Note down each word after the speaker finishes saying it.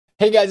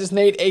Hey guys, it's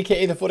Nate,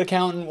 aka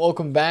TheFutAccountant.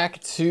 Welcome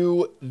back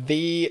to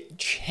the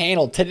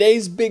channel.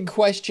 Today's big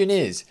question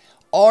is,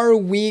 are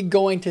we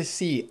going to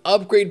see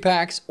upgrade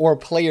packs or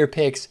player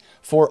picks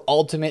for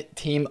Ultimate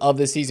Team of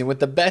the Season? With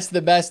the best of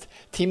the best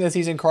Team of the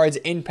Season cards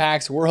in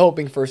packs, we're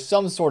hoping for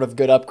some sort of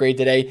good upgrade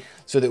today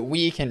so that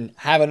we can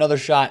have another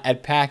shot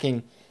at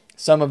packing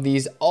some of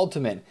these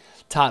Ultimate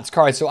TOTS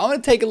cards. So I'm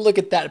going to take a look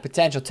at that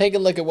potential, take a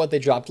look at what they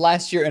dropped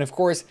last year, and of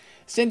course,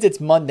 since it's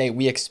Monday,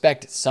 we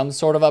expect some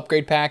sort of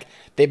upgrade pack.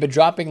 They've been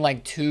dropping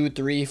like 2,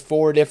 3,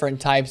 4 different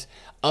types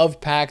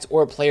of packs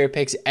or player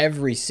picks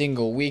every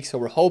single week. So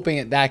we're hoping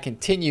that that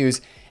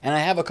continues. And I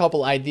have a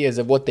couple ideas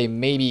of what they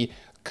maybe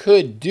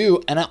could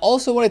do. And I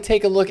also want to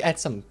take a look at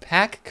some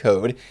pack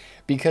code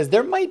because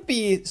there might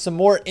be some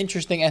more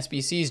interesting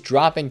SBCs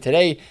dropping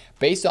today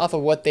based off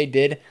of what they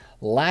did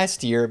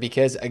last year,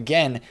 because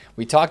again,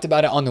 we talked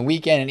about it on the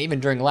weekend and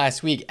even during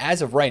last week.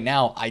 As of right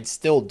now, I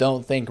still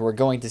don't think we're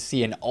going to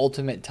see an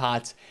Ultimate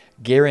TOTS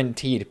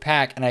guaranteed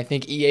pack, and I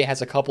think EA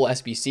has a couple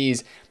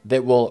SBCs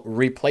that will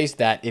replace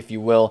that, if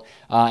you will,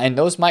 and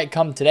those might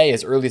come today,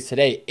 as early as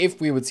today. If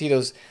we would see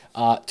those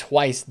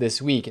twice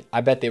this week,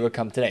 I bet they would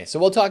come today. So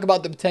we'll talk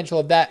about the potential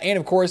of that, and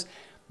of course,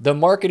 the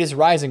market is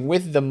rising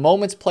with the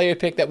Moments player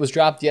pick that was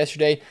dropped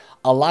yesterday.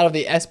 A lot of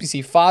the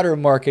SBC fodder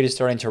market is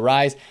starting to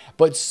rise,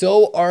 but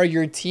so are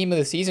your Team of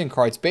the Season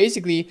cards.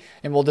 Basically,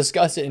 and we'll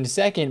discuss it in a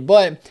second,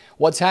 but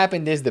what's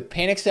happened is the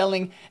panic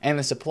selling and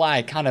the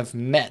supply kind of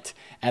met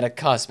at a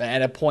cusp,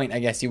 at a point, I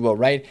guess you will,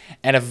 right?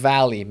 At a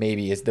valley,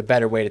 maybe, is the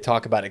better way to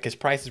talk about it, because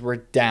prices were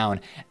down,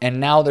 and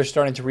now they're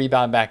starting to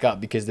rebound back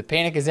up because the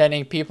panic is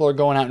ending. People are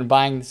going out and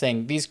buying,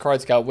 saying these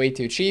cards got way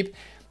too cheap,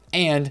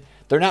 and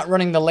they're not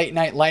running the late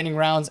night lightning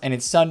rounds, and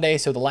it's Sunday,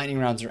 so the lightning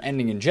rounds are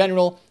ending in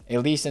general,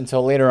 at least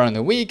until later on in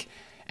the week.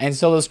 And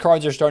so those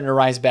cards are starting to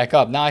rise back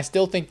up. Now, I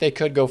still think they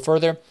could go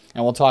further,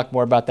 and we'll talk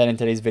more about that in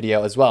today's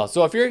video as well.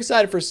 So if you're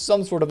excited for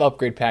some sort of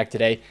upgrade pack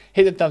today,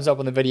 hit the thumbs up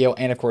on the video,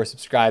 and of course,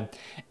 subscribe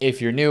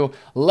if you're new.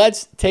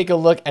 Let's take a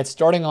look at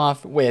starting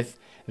off with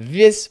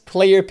this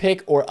player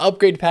pick or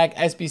upgrade pack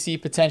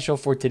SBC potential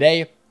for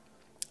today.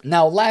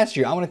 Now, last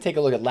year, I want to take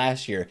a look at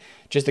last year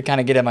just to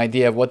kind of get an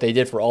idea of what they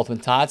did for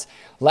Ultimate TOTS.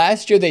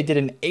 Last year, they did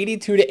an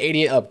 82 to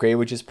 88 upgrade,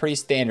 which is pretty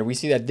standard. We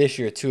see that this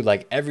year, too,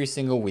 like every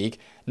single week.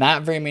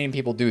 Not very many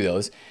people do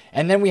those.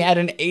 And then we had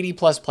an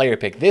 80-plus player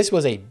pick. This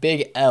was a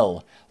big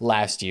L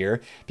last year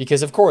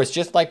because, of course,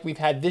 just like we've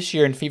had this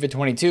year in FIFA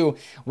 22,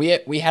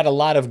 we had a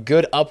lot of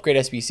good upgrade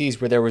SBCs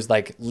where there was,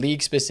 like,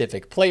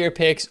 league-specific player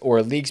picks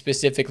or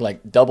league-specific,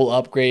 like, double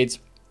upgrades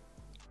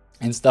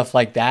and stuff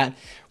like that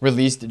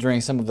released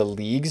during some of the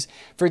leagues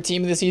for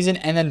Team of the Season.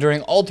 And then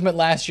during Ultimate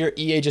last year,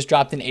 EA just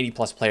dropped an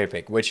 80-plus player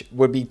pick, which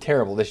would be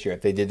terrible this year if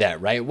they did that,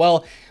 right?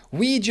 Well,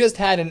 we just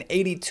had an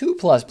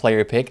 82-plus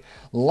player pick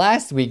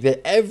last week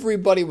that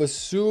everybody was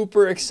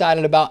super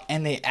excited about,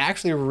 and they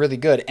actually were really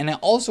good. And I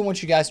also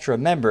want you guys to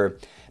remember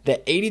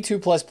that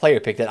 82-plus player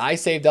pick that I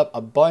saved up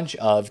a bunch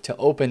of to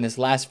open this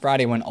last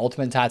Friday when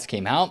Ultimate TOTS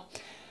came out.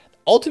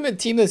 Ultimate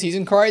Team of the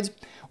Season cards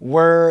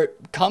were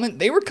coming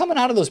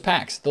out of those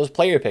packs, those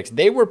player picks.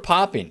 They were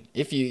popping.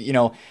 If you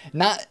know,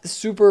 not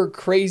super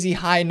crazy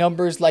high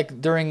numbers like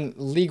during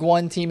League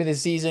One Team of the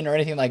Season or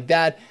anything like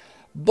that,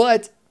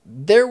 but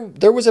there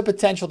was a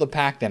potential to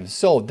pack them.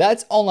 So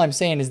that's all I'm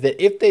saying, is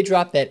that if they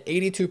drop that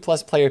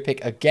 82-plus player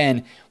pick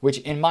again, which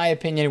in my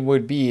opinion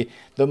would be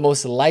the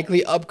most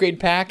likely upgrade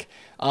pack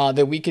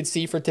that we could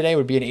see for today,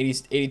 would be an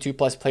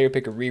 82-plus player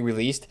pick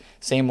re-released,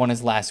 same one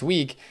as last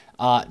week.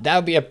 That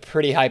would be a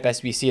pretty hype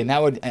SBC, and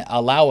that would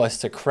allow us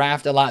to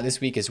craft a lot this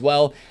week as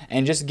well,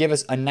 and just give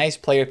us a nice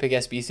player pick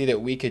SBC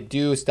that we could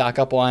do, stock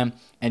up on,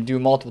 and do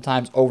multiple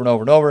times over and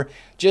over and over,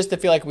 just to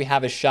feel like we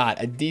have a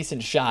shot, a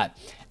decent shot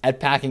at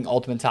packing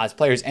Ultimate TOTS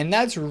players. And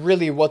that's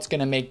really what's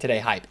going to make today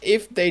hype.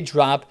 If they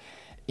drop,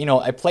 you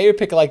know, a player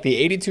pick like the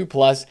 82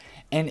 plus,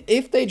 and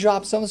if they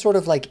drop some sort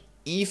of like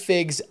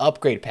eFigs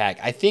upgrade pack,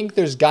 I think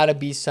there's got to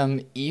be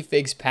some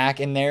eFigs pack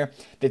in there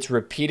that's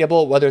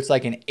repeatable, whether it's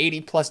like an 80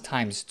 plus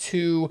times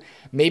 2,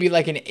 maybe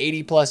like an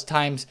 80 plus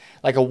times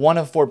like a 1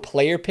 of 4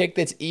 player pick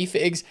that's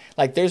eFigs.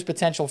 Like there's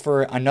potential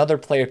for another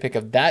player pick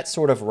of that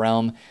sort of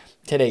realm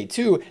today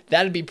too.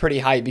 That'd be pretty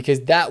hype,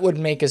 because that would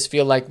make us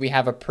feel like we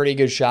have a pretty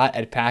good shot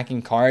at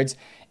packing cards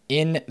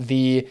in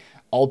the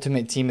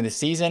Ultimate Team of the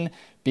Season,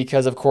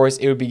 because of course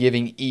it would be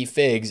giving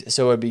eFigs,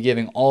 so it would be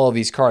giving all of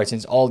these cards,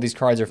 since all of these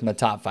cards are from the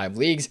top 5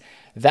 leagues.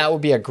 That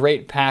would be a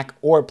great pack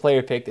or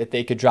player pick that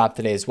they could drop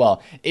today as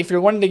well. If you're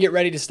wanting to get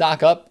ready to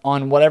stock up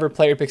on whatever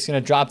player pick is going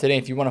to drop today,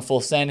 if you want a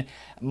full send,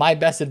 my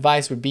best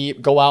advice would be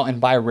go out and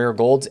buy rare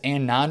golds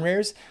and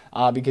non-rares,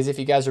 because if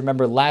you guys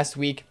remember last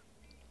week,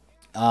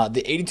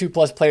 the 82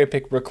 plus player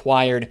pick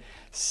required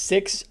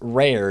 6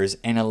 rares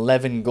and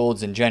 11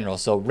 golds in general.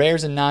 So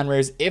rares and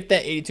non-rares, if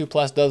that 82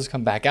 plus does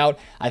come back out,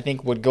 I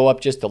think would go up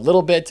just a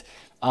little bit.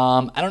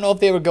 I don't know if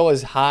they would go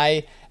as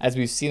high as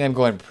we've seen them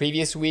go in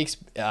previous weeks,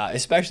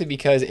 especially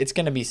because it's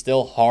going to be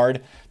still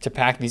hard to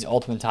pack these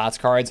Ultimate TOTS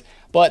cards,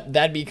 but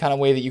that'd be kind of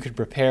way that you could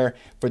prepare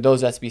for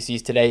those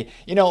SBCs today.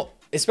 You know,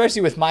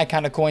 especially with my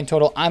kind of coin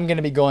total, I'm going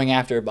to be going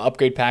after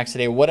upgrade packs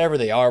today, whatever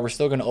they are. We're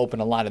still going to open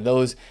a lot of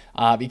those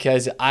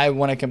because I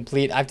want to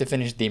complete. I have to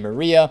finish Di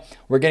Maria.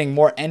 We're getting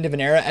more end of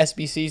an era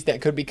SBCs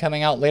that could be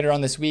coming out later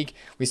on this week.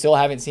 We still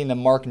haven't seen the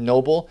Mark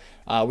Noble.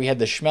 We had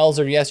the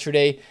Schmelzer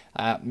yesterday.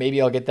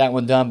 Maybe I'll get that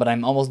one done, but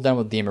I'm almost done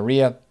with Di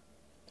Maria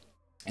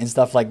and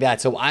stuff like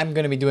that. So I'm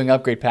going to be doing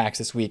upgrade packs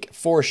this week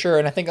for sure.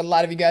 And I think a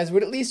lot of you guys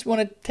would at least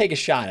want to take a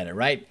shot at it,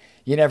 right?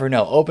 You never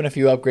know. Open a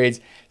few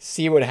upgrades,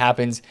 see what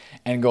happens,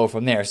 and go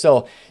from there.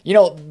 So, you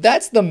know,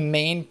 that's the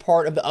main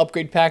part of the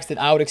upgrade packs that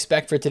I would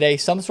expect for today.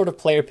 Some sort of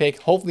player pick,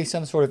 hopefully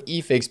some sort of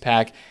eFigs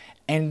pack.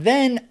 And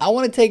then I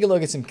want to take a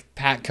look at some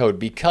pack code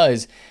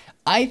because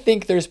I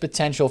think there's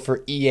potential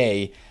for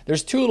EA.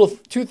 There's two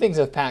things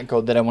of pack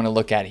code that I want to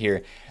look at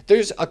here.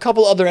 There's a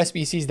couple other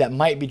SBCs that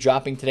might be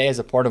dropping today as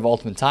a part of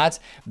Ultimate TOTS.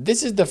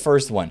 This is the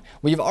first one.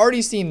 We've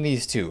already seen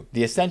these two.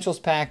 The Essentials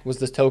pack was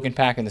this token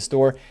pack in the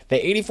store.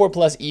 The 84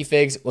 plus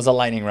eFigs was a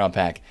lightning round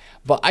pack.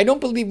 But I don't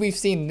believe we've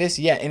seen this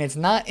yet, and it's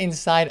not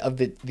inside of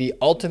the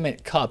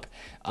Ultimate Cup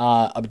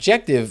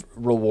objective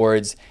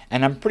rewards,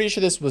 and I'm pretty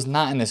sure this was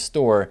not in the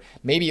store.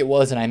 Maybe it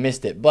was and I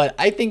missed it, but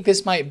I think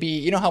this might be,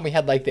 you know how we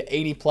had like the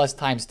 80 plus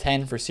times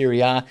 10 for Serie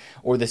A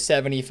or the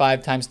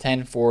 75 times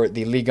 10 for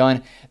the Ligue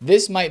 1.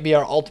 This might be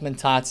our Ultimate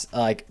TOTS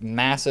like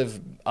massive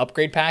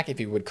upgrade pack,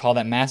 if you would call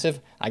that massive.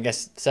 I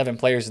guess 7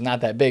 players is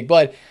not that big,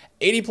 but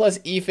 80 plus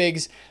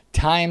eFigs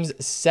times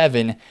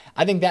 7.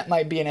 I think that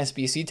might be an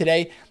SBC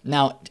today.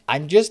 Now,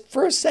 I'm just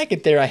for a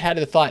second there, I had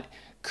the thought,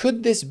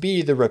 could this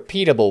be the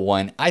repeatable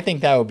one? I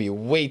think that would be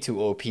way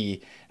too OP.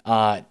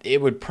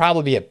 It would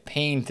probably be a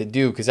pain to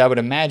do because I would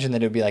imagine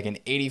that it would be like an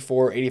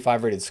 84,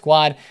 85 rated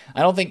squad.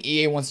 I don't think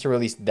EA wants to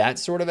release that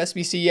sort of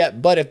SBC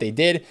yet, but if they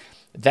did,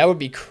 that would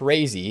be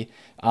crazy.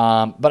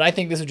 But I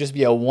think this would just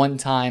be a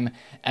one-time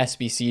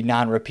SBC,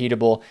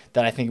 non-repeatable,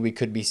 that I think we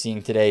could be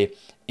seeing today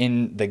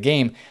in the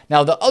game.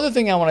 Now, the other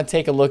thing I want to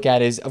take a look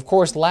at is, of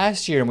course,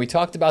 last year, and we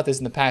talked about this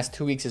in the past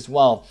 2 weeks as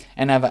well,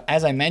 and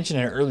as I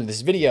mentioned in earlier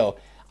this video,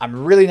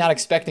 I'm really not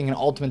expecting an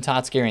Ultimate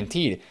TOTS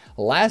Guaranteed.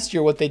 Last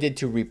year, what they did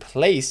to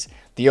replace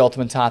the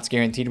Ultimate TOTS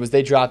Guaranteed was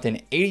they dropped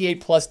an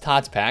 88 plus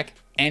TOTS pack,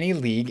 any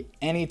league,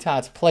 any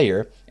TOTS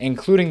player,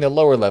 including the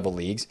lower level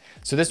leagues.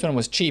 So this one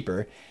was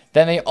cheaper.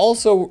 Then they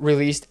also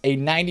released a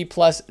 90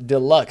 plus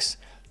deluxe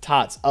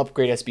TOTS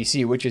upgrade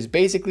SBC, which is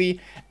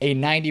basically a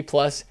 90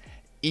 plus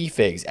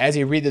eFigs. As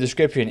you read the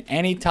description,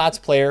 any TOTS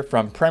player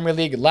from Premier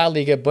League, La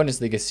Liga,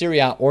 Bundesliga, Serie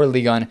A, or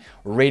Ligue 1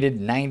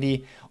 rated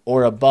 90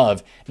 or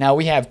above. Now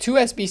we have 2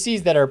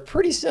 SBCs that are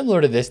pretty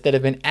similar to this that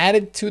have been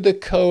added to the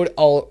code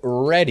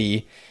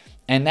already,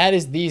 and that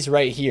is these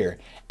right here.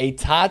 A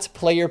TOTS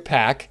player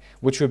pack,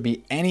 which would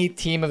be any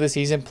team of the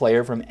season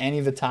player from any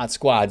of the TOTS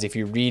squads, if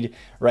you read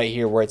right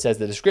here where it says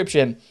the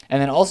description. And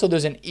then also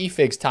there's an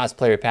eFigs TOTS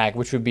player pack,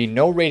 which would be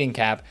no rating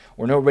cap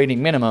or no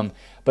rating minimum,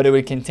 but it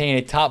would contain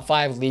a top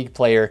 5 league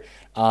player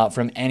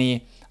from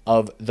any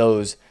of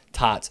those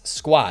TOTS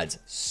squads.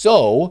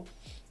 So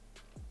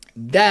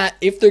that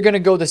if they're going to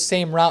go the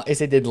same route as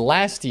they did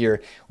last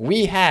year,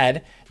 we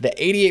had the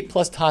 88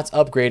 plus TOTS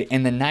upgrade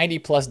and the 90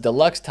 plus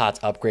deluxe TOTS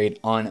upgrade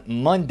on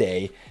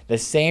Monday, the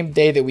same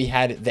day that we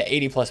had the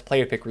 80 plus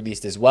player pick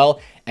released as well.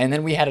 And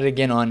then we had it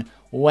again on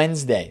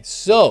Wednesday.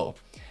 So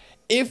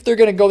if they're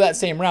going to go that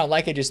same route,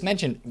 like I just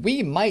mentioned,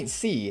 we might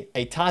see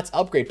a TOTS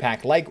upgrade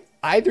pack like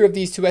either of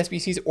these 2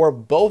 SBCs or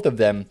both of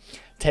them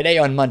today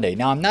on Monday.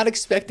 Now, I'm not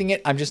expecting it.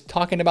 I'm just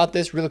talking about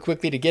this really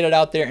quickly to get it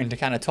out there and to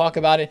kind of talk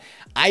about it.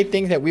 I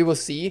think that we will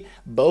see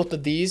both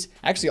of these,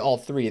 actually all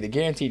 3. The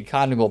guaranteed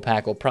Cotton Gold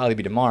pack will probably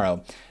be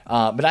tomorrow.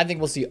 But I think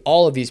we'll see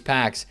all of these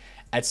packs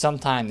at some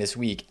time this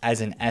week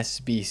as an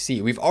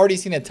SBC. We've already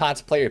seen the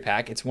TOTS player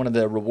pack. It's one of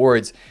the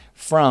rewards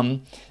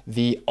from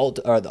the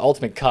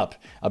Ultimate Cup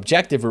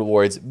objective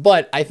rewards,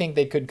 but I think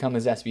they could come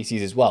as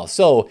SBCs as well.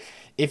 So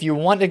if you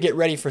want to get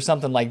ready for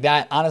something like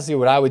that, honestly,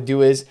 what I would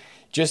do is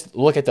just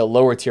look at the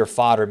lower tier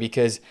fodder,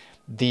 because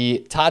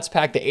the TOTS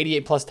pack, the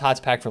 88 plus TOTS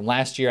pack from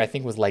last year, I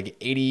think was like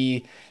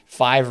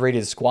 85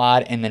 rated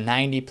squad, and the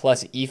 90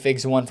 plus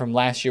eFigs one from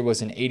last year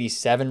was an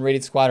 87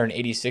 rated squad or an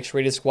 86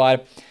 rated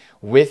squad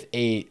with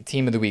a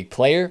team of the week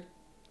player.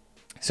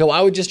 So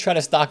I would just try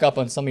to stock up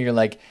on some of your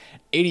like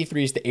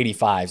 83s to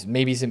 85s,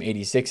 maybe some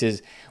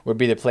 86s would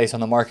be the place on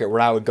the market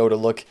where I would go to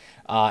look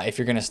if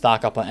you're going to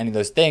stock up on any of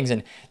those things.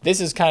 And this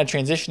is kind of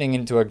transitioning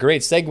into a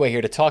great segue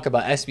here to talk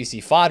about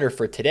SBC fodder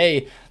for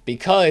today,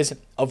 because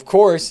of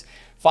course,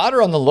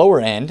 fodder on the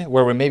lower end,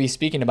 where we're maybe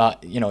speaking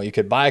about, you know, you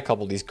could buy a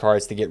couple of these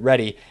cards to get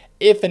ready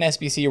if an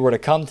SBC were to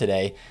come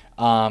today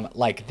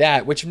like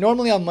that, which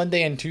normally on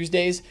Monday and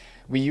Tuesdays,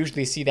 we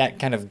usually see that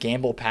kind of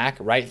gamble pack,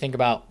 right? Think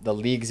about the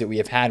leagues that we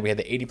have had. We had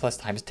the 80 plus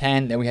times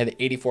 10, then we had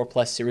the 84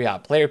 plus Serie A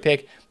player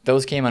pick.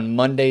 Those came on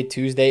Monday,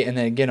 Tuesday, and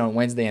then again on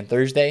Wednesday and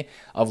Thursday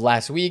of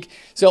last week.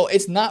 So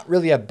it's not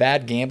really a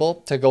bad gamble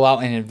to go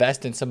out and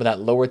invest in some of that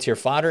lower tier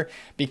fodder,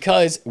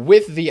 because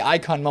with the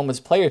Icon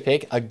Moments player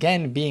pick,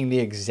 again, being the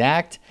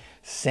exact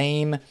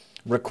same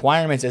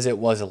requirements as it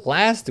was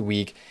last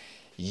week,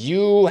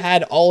 you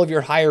had all of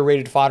your higher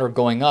rated fodder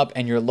going up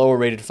and your lower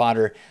rated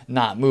fodder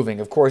not moving.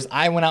 Of course,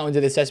 I went out and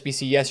did this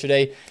SBC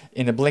yesterday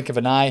in the blink of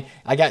an eye.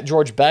 I got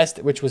George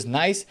Best, which was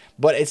nice,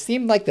 but it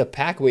seemed like the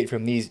pack weight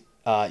from these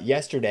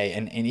yesterday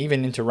and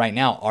even into right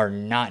now are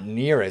not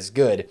near as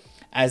good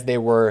as they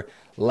were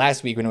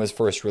last week when it was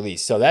first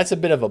released. So that's a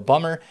bit of a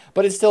bummer,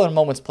 but it's still a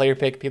moment's player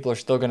pick. People are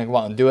still going to go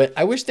out and do it.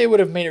 I wish they would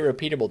have made it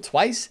repeatable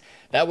twice.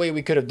 That way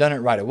we could have done it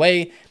right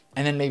away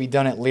and then maybe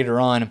done it later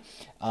on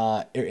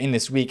in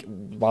this week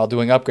while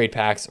doing upgrade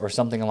packs or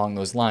something along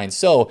those lines.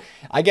 So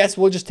I guess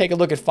we'll just take a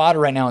look at fodder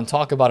right now and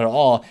talk about it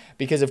all,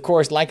 because of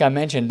course, like I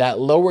mentioned, that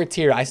lower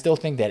tier, I still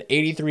think that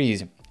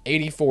 83s,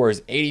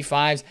 84s,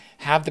 85s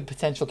have the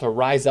potential to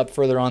rise up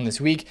further on this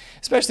week,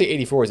 especially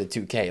 84s at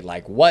 2K.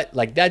 Like what?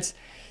 Like this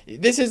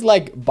is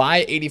like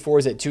buy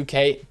 84s at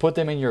 2K, put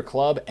them in your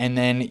club, and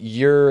then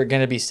you're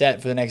going to be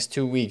set for the next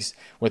 2 weeks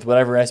with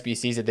whatever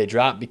SBCs that they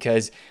drop,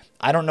 because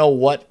I don't know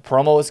what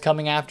promo is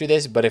coming after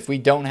this, but if we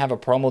don't have a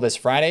promo this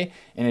Friday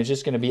and it's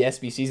just going to be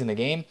SBCs in the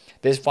game,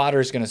 this fodder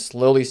is going to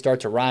slowly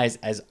start to rise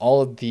as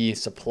all of the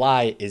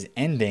supply is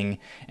ending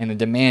and the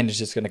demand is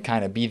just going to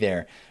kind of be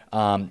there.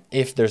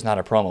 If there's not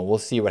a promo, we'll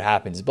see what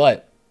happens.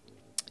 But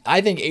I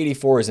think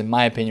 84s, in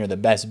my opinion, are the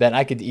best bet.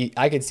 I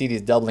could see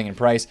these doubling in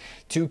price.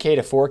 2K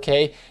to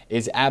 4K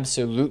is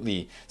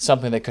absolutely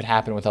something that could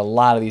happen with a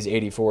lot of these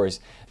 84s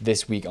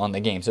this week on the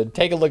game. So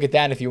take a look at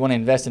that if you want to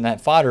invest in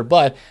that fodder.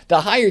 But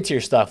the higher tier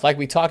stuff, like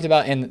we talked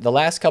about in the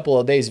last couple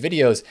of days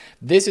videos,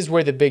 this is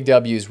where the big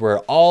W's, where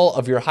all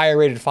of your higher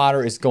rated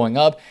fodder is going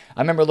up.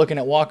 I remember looking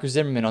at Walker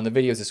Zimmerman on the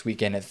videos this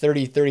weekend at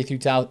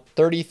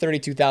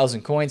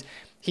 32,000 coins.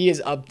 He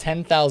is up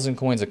 10,000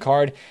 coins a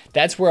card.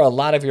 That's where a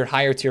lot of your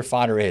higher tier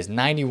fodder is.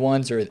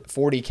 91s are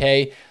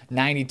 40K.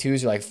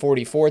 92s are like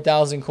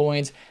 44,000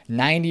 coins.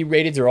 90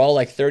 rateds are all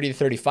like 30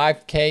 to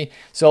 35K.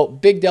 So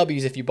big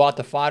W's if you bought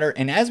the fodder.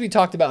 And as we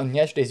talked about in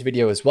yesterday's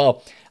video as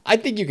well, I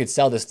think you could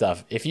sell this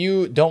stuff. If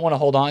you don't want to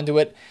hold on to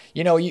it,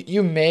 you know,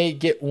 you may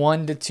get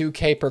 1 to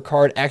 2K per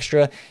card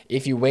extra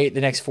if you wait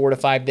the next 4 to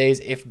 5 days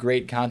if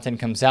great content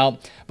comes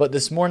out. But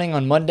this morning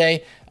on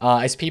Monday,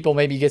 as people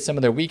maybe get some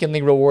of their weekend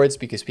league rewards,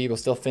 because people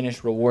still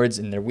finish rewards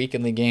in their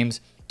weekend league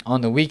games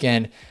on the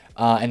weekend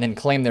and then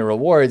claim their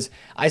rewards,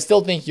 I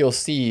still think you'll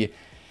see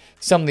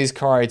some of these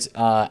cards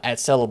at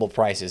sellable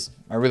prices.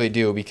 I really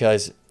do,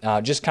 because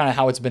just kind of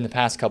how it's been the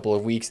past couple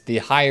of weeks, the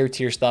higher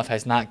tier stuff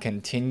has not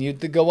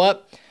continued to go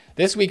up.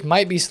 This week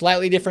might be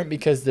slightly different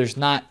because there's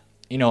not,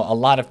 you know, a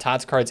lot of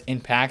TOTS cards in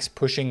packs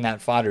pushing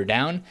that fodder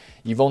down.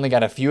 You've only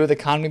got a few of the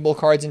CONMEBOL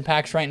cards in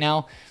packs right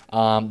now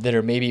that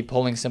are maybe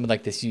pulling some of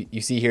like this.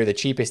 You see here, the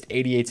cheapest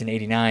 88s and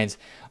 89s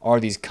are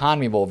these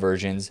CONMEBOL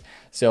versions.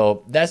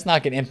 So that's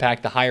not going to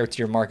impact the higher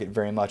tier market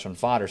very much on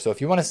fodder. So if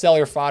you want to sell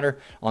your fodder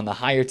on the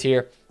higher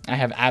tier, I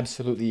have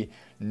absolutely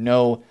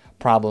no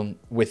problem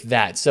with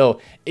that.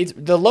 So it's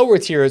the lower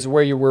tier is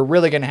where we're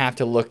really going to have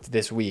to look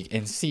this week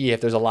and see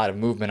if there's a lot of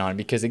movement on,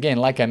 because again,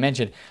 like I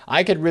mentioned,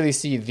 I could really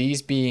see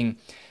these being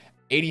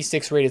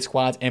 86 rated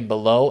squads and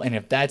below. And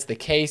if that's the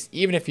case,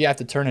 even if you have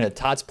to turn in a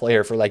TOTS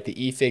player for like the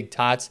eFig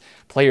TOTS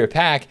player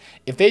pack,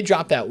 if they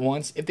drop that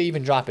once, if they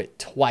even drop it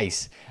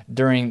twice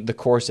during the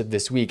course of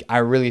this week, I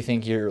really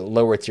think your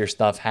lower tier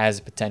stuff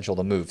has potential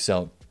to move.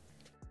 So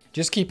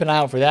just keep an eye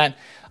out for that.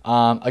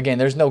 Again,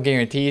 there's no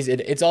guarantees.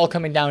 It's all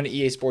coming down to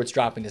EA Sports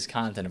dropping this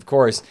content, of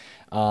course.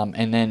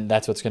 And then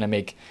that's what's going to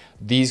make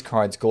these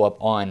cards go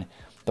up on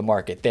the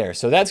market there.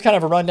 So that's kind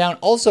of a rundown.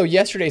 Also,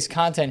 yesterday's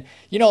content,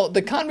 you know,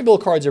 the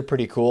CONMEBOL cards are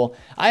pretty cool.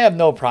 I have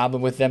no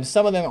problem with them.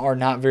 Some of them are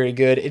not very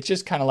good. It's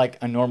just kind of like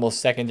a normal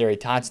secondary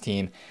TOTS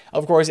team.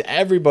 Of course,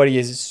 everybody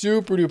is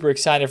super duper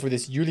excited for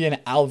this Julian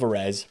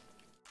Alvarez.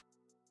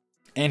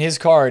 And his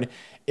card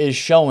is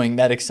showing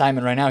that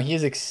excitement right now. He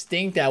is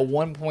extinct at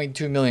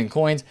 1.2 million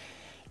coins.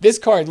 This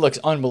card looks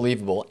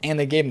unbelievable, and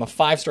they gave him a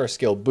 5-star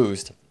skill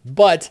boost,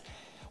 but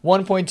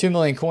 1.2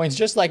 million coins,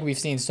 just like we've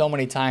seen so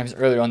many times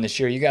earlier on this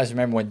year. You guys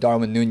remember when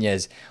Darwin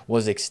Nunez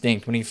was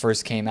extinct when he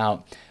first came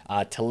out.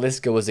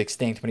 Talisca was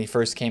extinct when he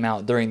first came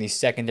out during the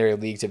secondary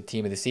leagues of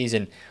Team of the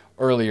Season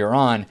earlier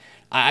on.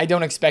 I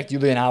don't expect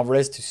Julian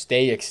Alvarez to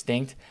stay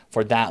extinct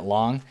for that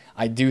long.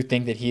 I do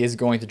think that he is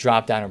going to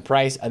drop down in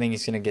price. I think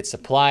he's going to get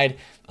supplied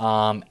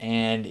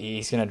and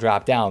he's going to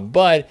drop down.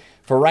 But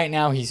for right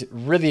now, he's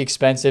really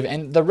expensive.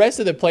 And the rest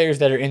of the players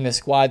that are in the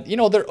squad, you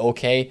know, they're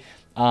okay.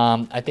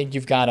 I think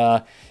you've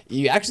got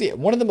actually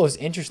one of the most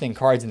interesting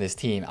cards in this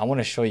team. I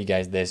want to show you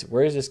guys this.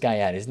 Where is this guy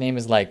at? His name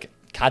is like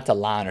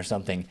Catalan or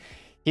something.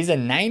 He's a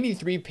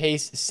 93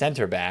 pace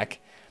center back,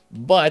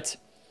 but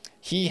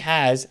he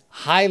has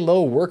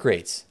high-low work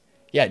rates.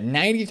 Yeah,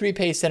 93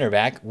 pace center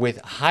back with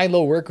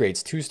high-low work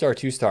rates, 2-star,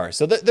 2-star.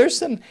 So there's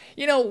some,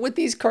 you know, with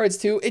these cards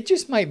too, it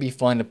just might be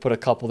fun to put a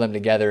couple of them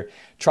together,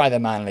 try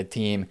them out on a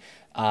team,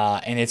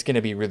 and it's going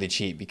to be really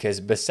cheap because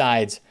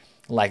besides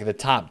like the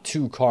top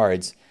 2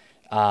 cards,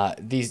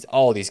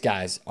 all these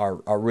guys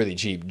are really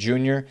cheap.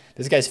 Junior,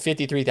 this guy's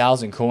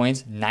 53,000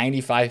 coins,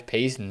 95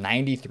 pace,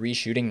 93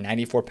 shooting,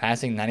 94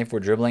 passing, 94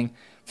 dribbling,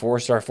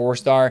 4-star,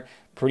 4-star,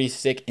 pretty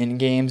sick in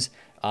games.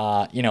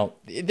 you know,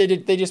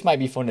 they just might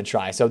be fun to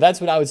try. So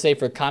that's what I would say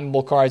for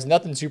combinable cards.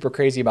 Nothing super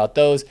crazy about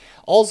those.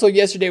 Also,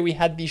 yesterday we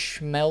had the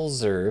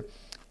Schmelzer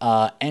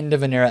end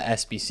of an era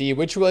SBC,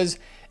 which was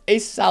a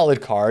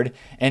solid card,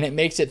 and it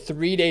makes it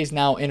 3 days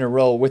now in a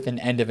row with an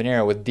end of an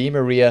era with Di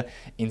Maria,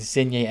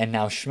 Insigne, and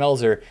now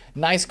Schmelzer.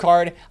 Nice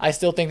card. I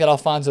still think that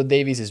Alphonso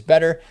Davies is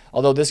better,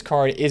 although this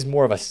card is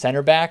more of a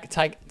center back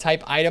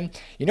type item.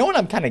 You know what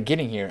I'm kind of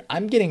getting here?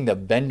 I'm getting the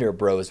Bender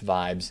Bros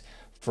vibes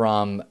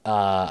from,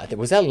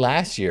 was that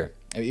last year?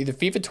 Either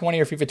FIFA 20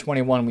 or FIFA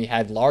 21, we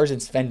had Lars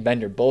and Sven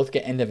Bender both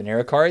get end of an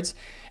era cards.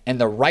 And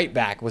the right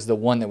back was the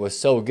one that was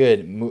so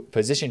good.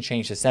 Position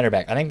change to center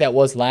back. I think that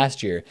was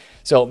last year.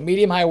 So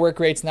medium high work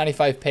rates,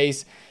 95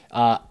 pace.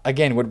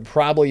 Again, would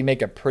probably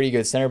make a pretty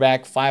good center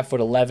back.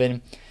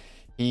 5'11".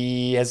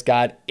 He has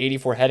got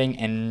 84 heading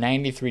and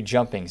 93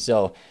 jumping.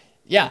 So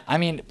yeah, I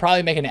mean,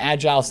 probably make an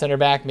agile center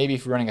back. Maybe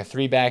if you're running a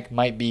 3-back,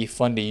 might be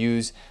fun to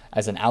use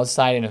as an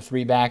outside in a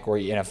 3-back or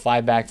in a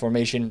 5-back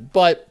formation.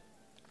 But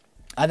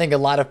I think a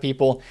lot of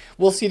people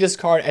will see this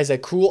card as a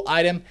cool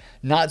item,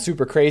 not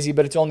super crazy,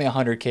 but it's only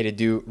 100K to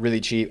do,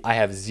 really cheap. I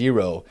have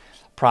zero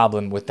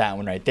problem with that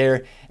one right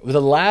there. The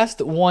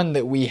last one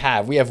that we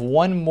have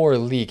one more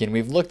leak, and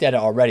we've looked at it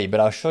already, but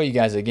I'll show you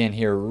guys again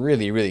here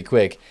really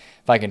quick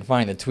if I can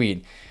find the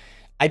tweet.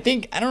 I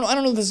don't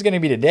know if this is going to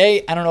be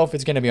today. I don't know if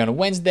it's going to be on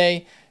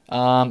Wednesday.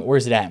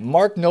 Where's it at?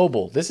 Mark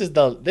Noble. This is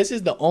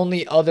the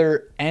only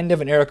other end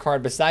of an era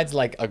card besides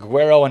like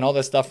Aguero and all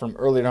this stuff from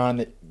earlier on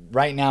that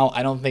right now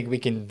I don't think we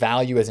can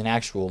value as an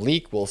actual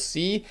leak. We'll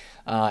see.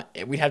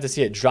 We'd have to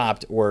see it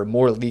dropped or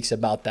more leaks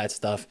about that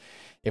stuff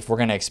if we're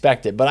going to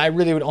expect it. But I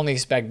really would only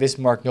expect this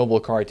Mark Noble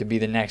card to be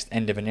the next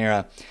end of an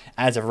era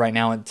as of right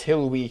now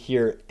until we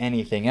hear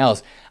anything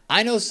else.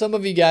 I know some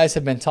of you guys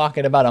have been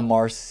talking about a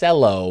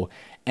Marcelo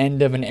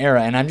end of an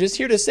era, and I'm just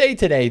here to say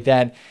today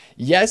that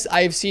yes,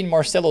 I've seen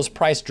Marcelo's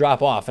price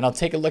drop off, and I'll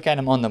take a look at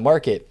him on the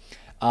market.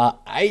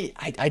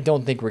 I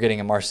don't think we're getting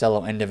a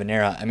Marcelo end of an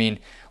era. I mean,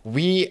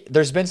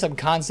 there's been some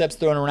concepts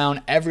thrown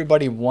around.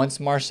 Everybody wants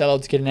Marcelo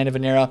to get an end of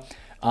an era,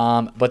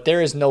 but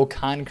there is no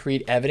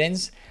concrete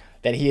evidence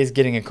that he is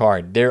getting a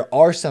card. There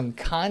are some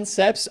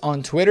concepts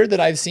on Twitter that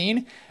I've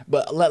seen,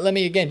 but let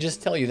me again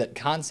just tell you that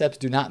concepts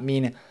do not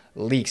mean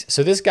leaks.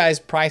 So this guy's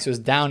price was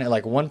down at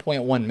like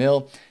 1.1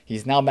 mil.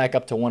 He's now back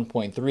up to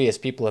 1.3 as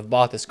people have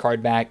bought this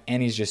card back,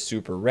 and he's just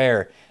super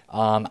rare.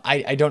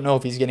 I don't know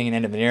if he's getting an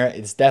end of an era.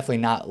 It's definitely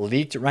not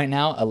leaked right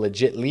now, a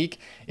legit leak.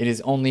 It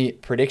is only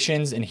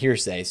predictions and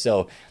hearsay.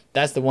 So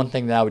that's the one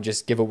thing that I would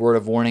just give a word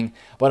of warning.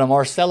 But a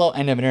Marcelo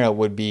end of an era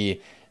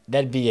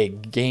that'd be a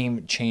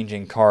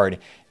game-changing card.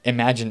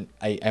 Imagine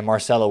a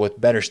Marcelo with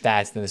better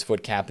stats than this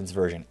FUT Captain's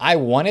version. I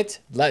want it.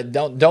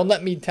 Don't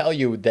let me tell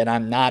you that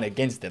I'm not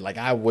against it. Like,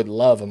 I would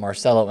love a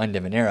Marcelo end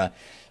of an era.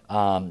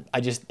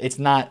 It's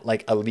not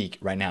like a leak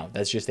right now.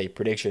 That's just a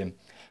prediction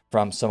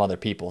from some other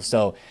people.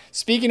 So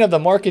speaking of the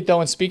market though,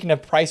 and speaking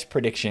of price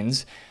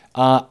predictions,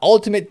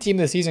 ultimate team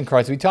of the season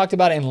cards, we talked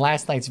about it in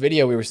last night's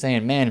video. We were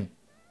saying, man,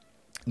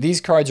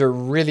 these cards are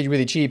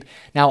really cheap.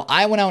 Now,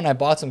 I went out and I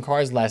bought some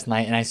cards last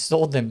night and I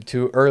sold them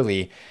too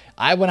early.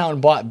 I went out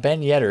and bought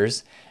Ben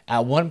Yedders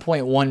at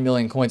 1.1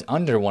 million coins,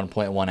 under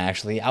 1.1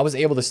 actually. I was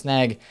able to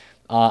snag,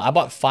 I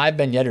bought 5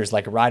 Ben Yedders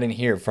like right in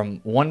here from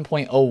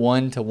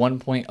 1.01 to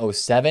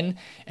 1.07.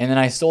 And then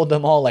I sold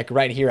them all like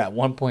right here at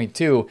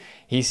 1.2.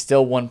 He's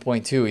still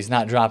 1.2. He's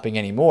not dropping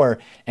anymore.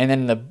 And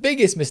then the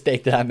biggest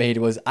mistake that I made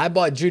was I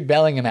bought Jude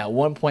Bellingham at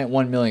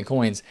 1.1 million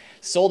coins,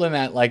 sold him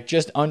at like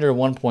just under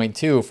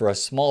 1.2 for a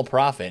small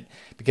profit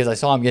because I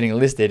saw him getting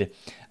listed.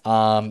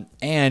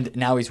 And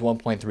now he's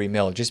 1.3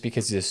 mil just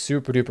because he's a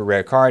super duper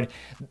rare card.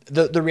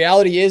 The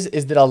reality is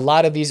that a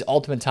lot of these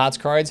Ultimate TOTS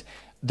cards,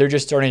 they're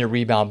just starting to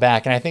rebound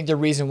back. And I think the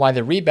reason why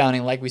they're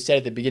rebounding, like we said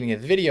at the beginning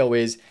of the video,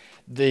 is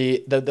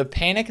the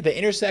panic, the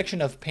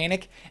intersection of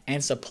panic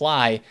and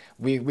supply.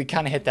 We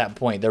kind of hit that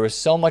point. There was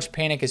so much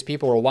panic as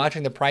people were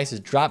watching the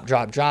prices drop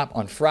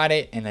on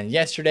Friday and then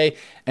yesterday.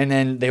 And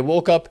then they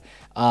woke up,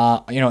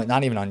 not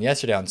even on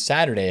yesterday, on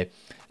Saturday.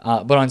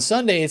 But on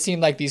Sunday, it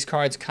seemed like these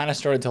cards kind of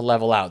started to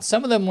level out.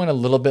 Some of them went a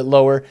little bit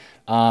lower.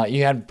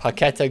 You had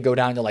Paqueta go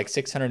down to like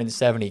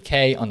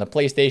 670K on the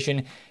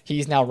PlayStation.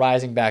 He's now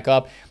rising back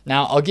up.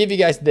 Now, I'll give you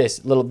guys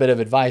this little bit of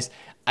advice.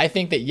 I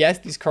think that, yes,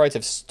 these cards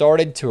have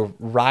started to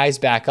rise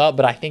back up,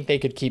 but I think they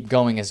could keep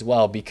going as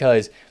well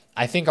because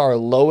I think our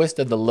lowest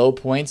of the low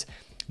points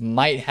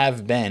might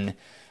have been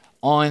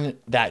on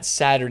that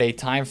Saturday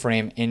time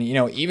frame. And,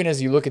 even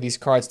as you look at these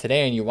cards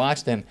today and you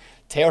watch them,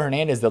 Teo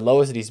Hernandez, the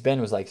lowest that he's been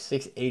was like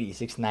 680,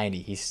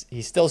 690.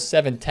 He's still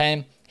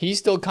 710. He's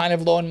still kind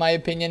of low in my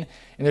opinion.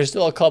 And there's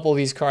still a couple of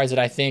these cards that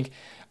I think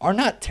are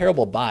not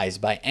terrible buys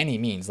by any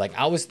means. Like,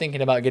 I was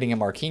thinking about getting a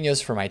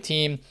Marquinhos for my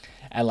team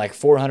at like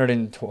 400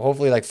 and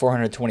hopefully like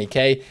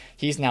 420K.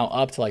 He's now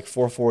up to like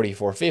 440,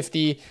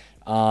 450.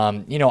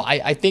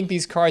 I think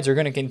these cards are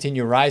going to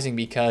continue rising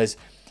because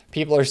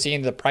people are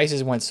seeing the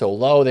prices went so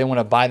low. They want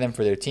to buy them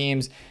for their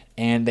teams.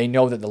 And they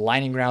know that the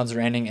lining grounds are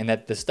ending and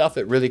that the stuff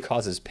that really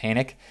causes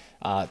panic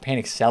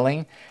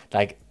selling,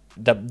 like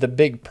the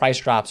big price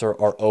drops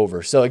are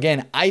over. So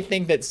again, I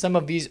think that some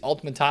of these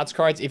Ultimate TOTS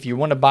cards, if you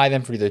want to buy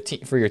them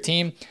for your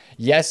team,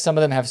 yes, some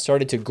of them have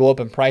started to go up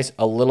in price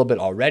a little bit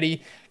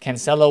already.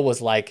 Cancelo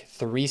was like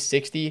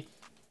 360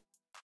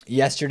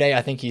 yesterday.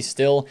 I think he's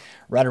still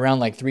right around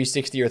like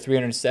 360 or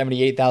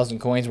 378,000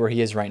 coins where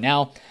he is right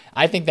now.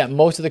 I think that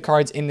most of the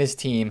cards in this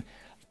team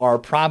are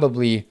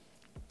probably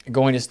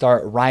going to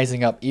start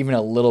rising up even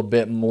a little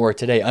bit more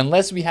today.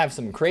 Unless we have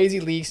some crazy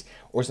leaks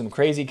or some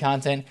crazy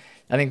content,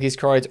 I think these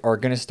cards are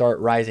going to start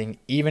rising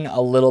even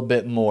a little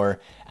bit more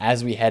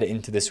as we head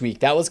into this week.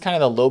 That was kind of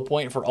the low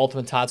point for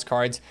Ultimate TOTS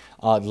cards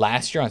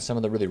last year on some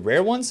of the really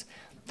rare ones.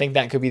 I think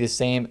that could be the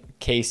same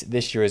case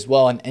this year as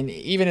well. And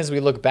even as we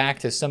look back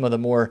to some of the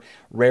more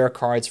rare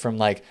cards from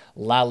like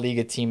La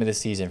Liga Team of the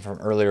Season from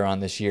earlier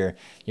on this year,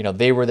 you know,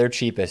 they were their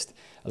cheapest.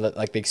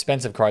 Like the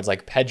expensive cards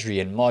like Pedri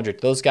and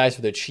Modric, those guys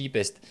were the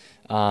cheapest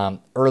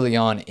early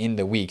on in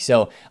the week.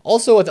 So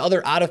also with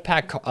other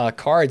out-of-pack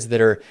cards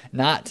that are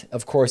not,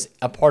 of course,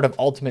 a part of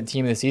Ultimate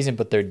Team of the Season,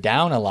 but they're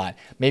down a lot.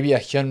 Maybe a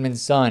Heung-min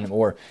Son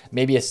or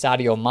maybe a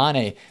Sadio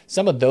Mane.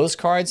 Some of those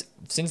cards,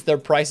 since their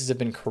prices have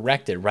been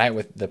corrected, right,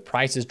 with the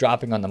prices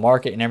dropping on the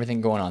market and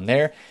everything going on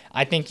there,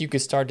 I think you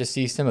could start to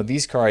see some of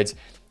these cards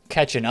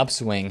catch an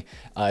upswing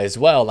as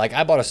well. Like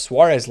I bought a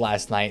Suarez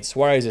last night.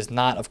 Suarez is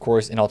not, of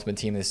course, an Ultimate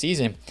Team of the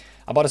Season.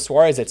 I bought a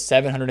Suarez at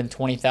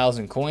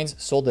 720,000 coins,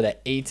 sold it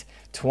at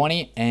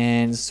 820,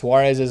 and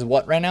Suarez is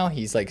what right now?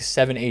 He's like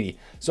 780.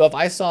 So if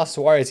I saw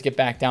Suarez get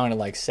back down to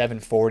like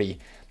 740,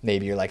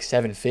 maybe, or like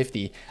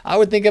 750, I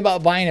would think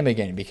about buying him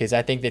again because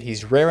I think that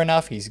he's rare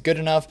enough, he's good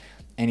enough,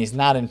 and he's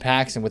not in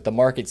packs. And with the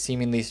market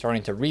seemingly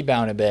starting to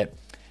rebound a bit,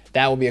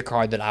 that would be a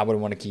card that I would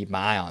want to keep my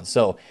eye on.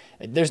 So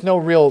there's no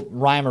real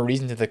rhyme or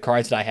reason to the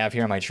cards that I have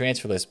here on my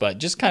transfer list, but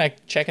just kind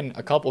of checking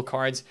a couple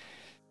cards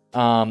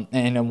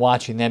and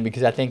watching them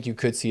because I think you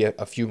could see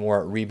a few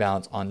more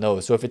rebounds on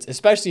those. So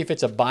especially if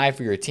it's a buy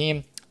for your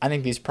team, I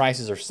think these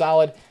prices are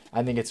solid.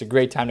 I think it's a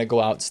great time to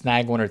go out,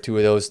 snag one or two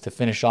of those to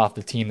finish off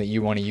the team that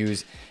you want to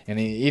use and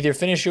either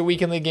finish your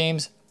weekend league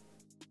games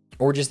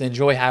or just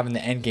enjoy having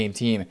the end game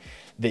team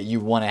that you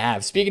want to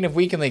have. Speaking of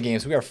weekend league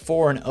games, we are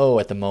 4-0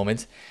 at the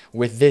moment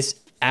with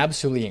this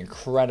absolutely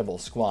incredible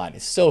squad.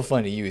 It's so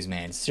fun to use,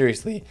 man.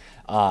 Seriously,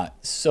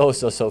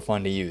 so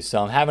fun to use.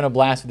 So I'm having a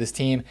blast with this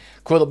team.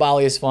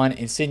 Koulibaly is fun.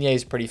 Insigne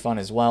is pretty fun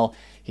as well.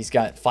 He's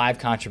got 5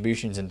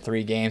 contributions in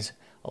 3 games.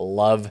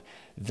 Love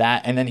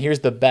that. And then here's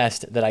the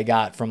best that I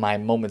got from my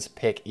moments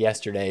pick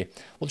yesterday.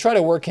 We'll try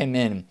to work him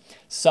in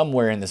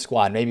somewhere in the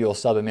squad. Maybe we'll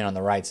sub him in on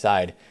the right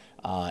side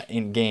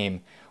in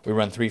game. We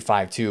run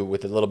 3-5-2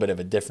 with a little bit of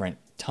a different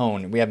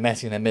tone. We have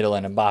Messi in the middle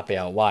and Mbappe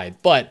out wide.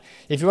 But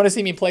if you want to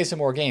see me play some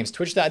more games,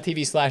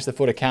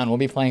 twitch.tv/TheFutAccountant. We'll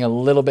be playing a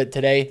little bit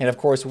today. And of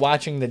course,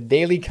 watching the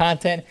daily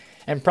content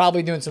and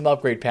probably doing some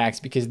upgrade packs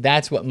because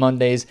that's what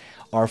Mondays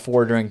are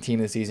for during Team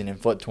of the Season in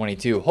Foot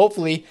 22.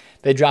 Hopefully,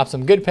 they drop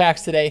some good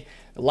packs today.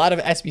 A lot of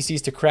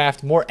SBCs to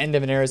craft, more end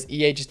of an eras.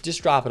 EA,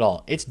 just drop it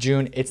all. It's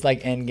June. It's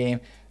like end game.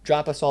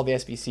 Drop us all the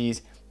SBCs.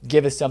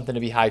 Give us something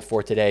to be hyped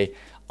for today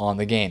on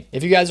the game.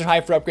 If you guys are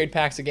hyped for upgrade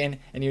packs again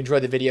and you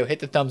enjoyed the video, hit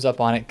the thumbs up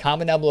on it.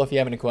 Comment down below if you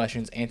have any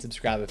questions and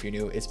subscribe if you're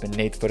new. It's been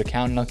Nate,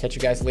 TheFutAccountant, and I'll catch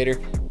you guys later.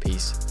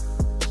 Peace.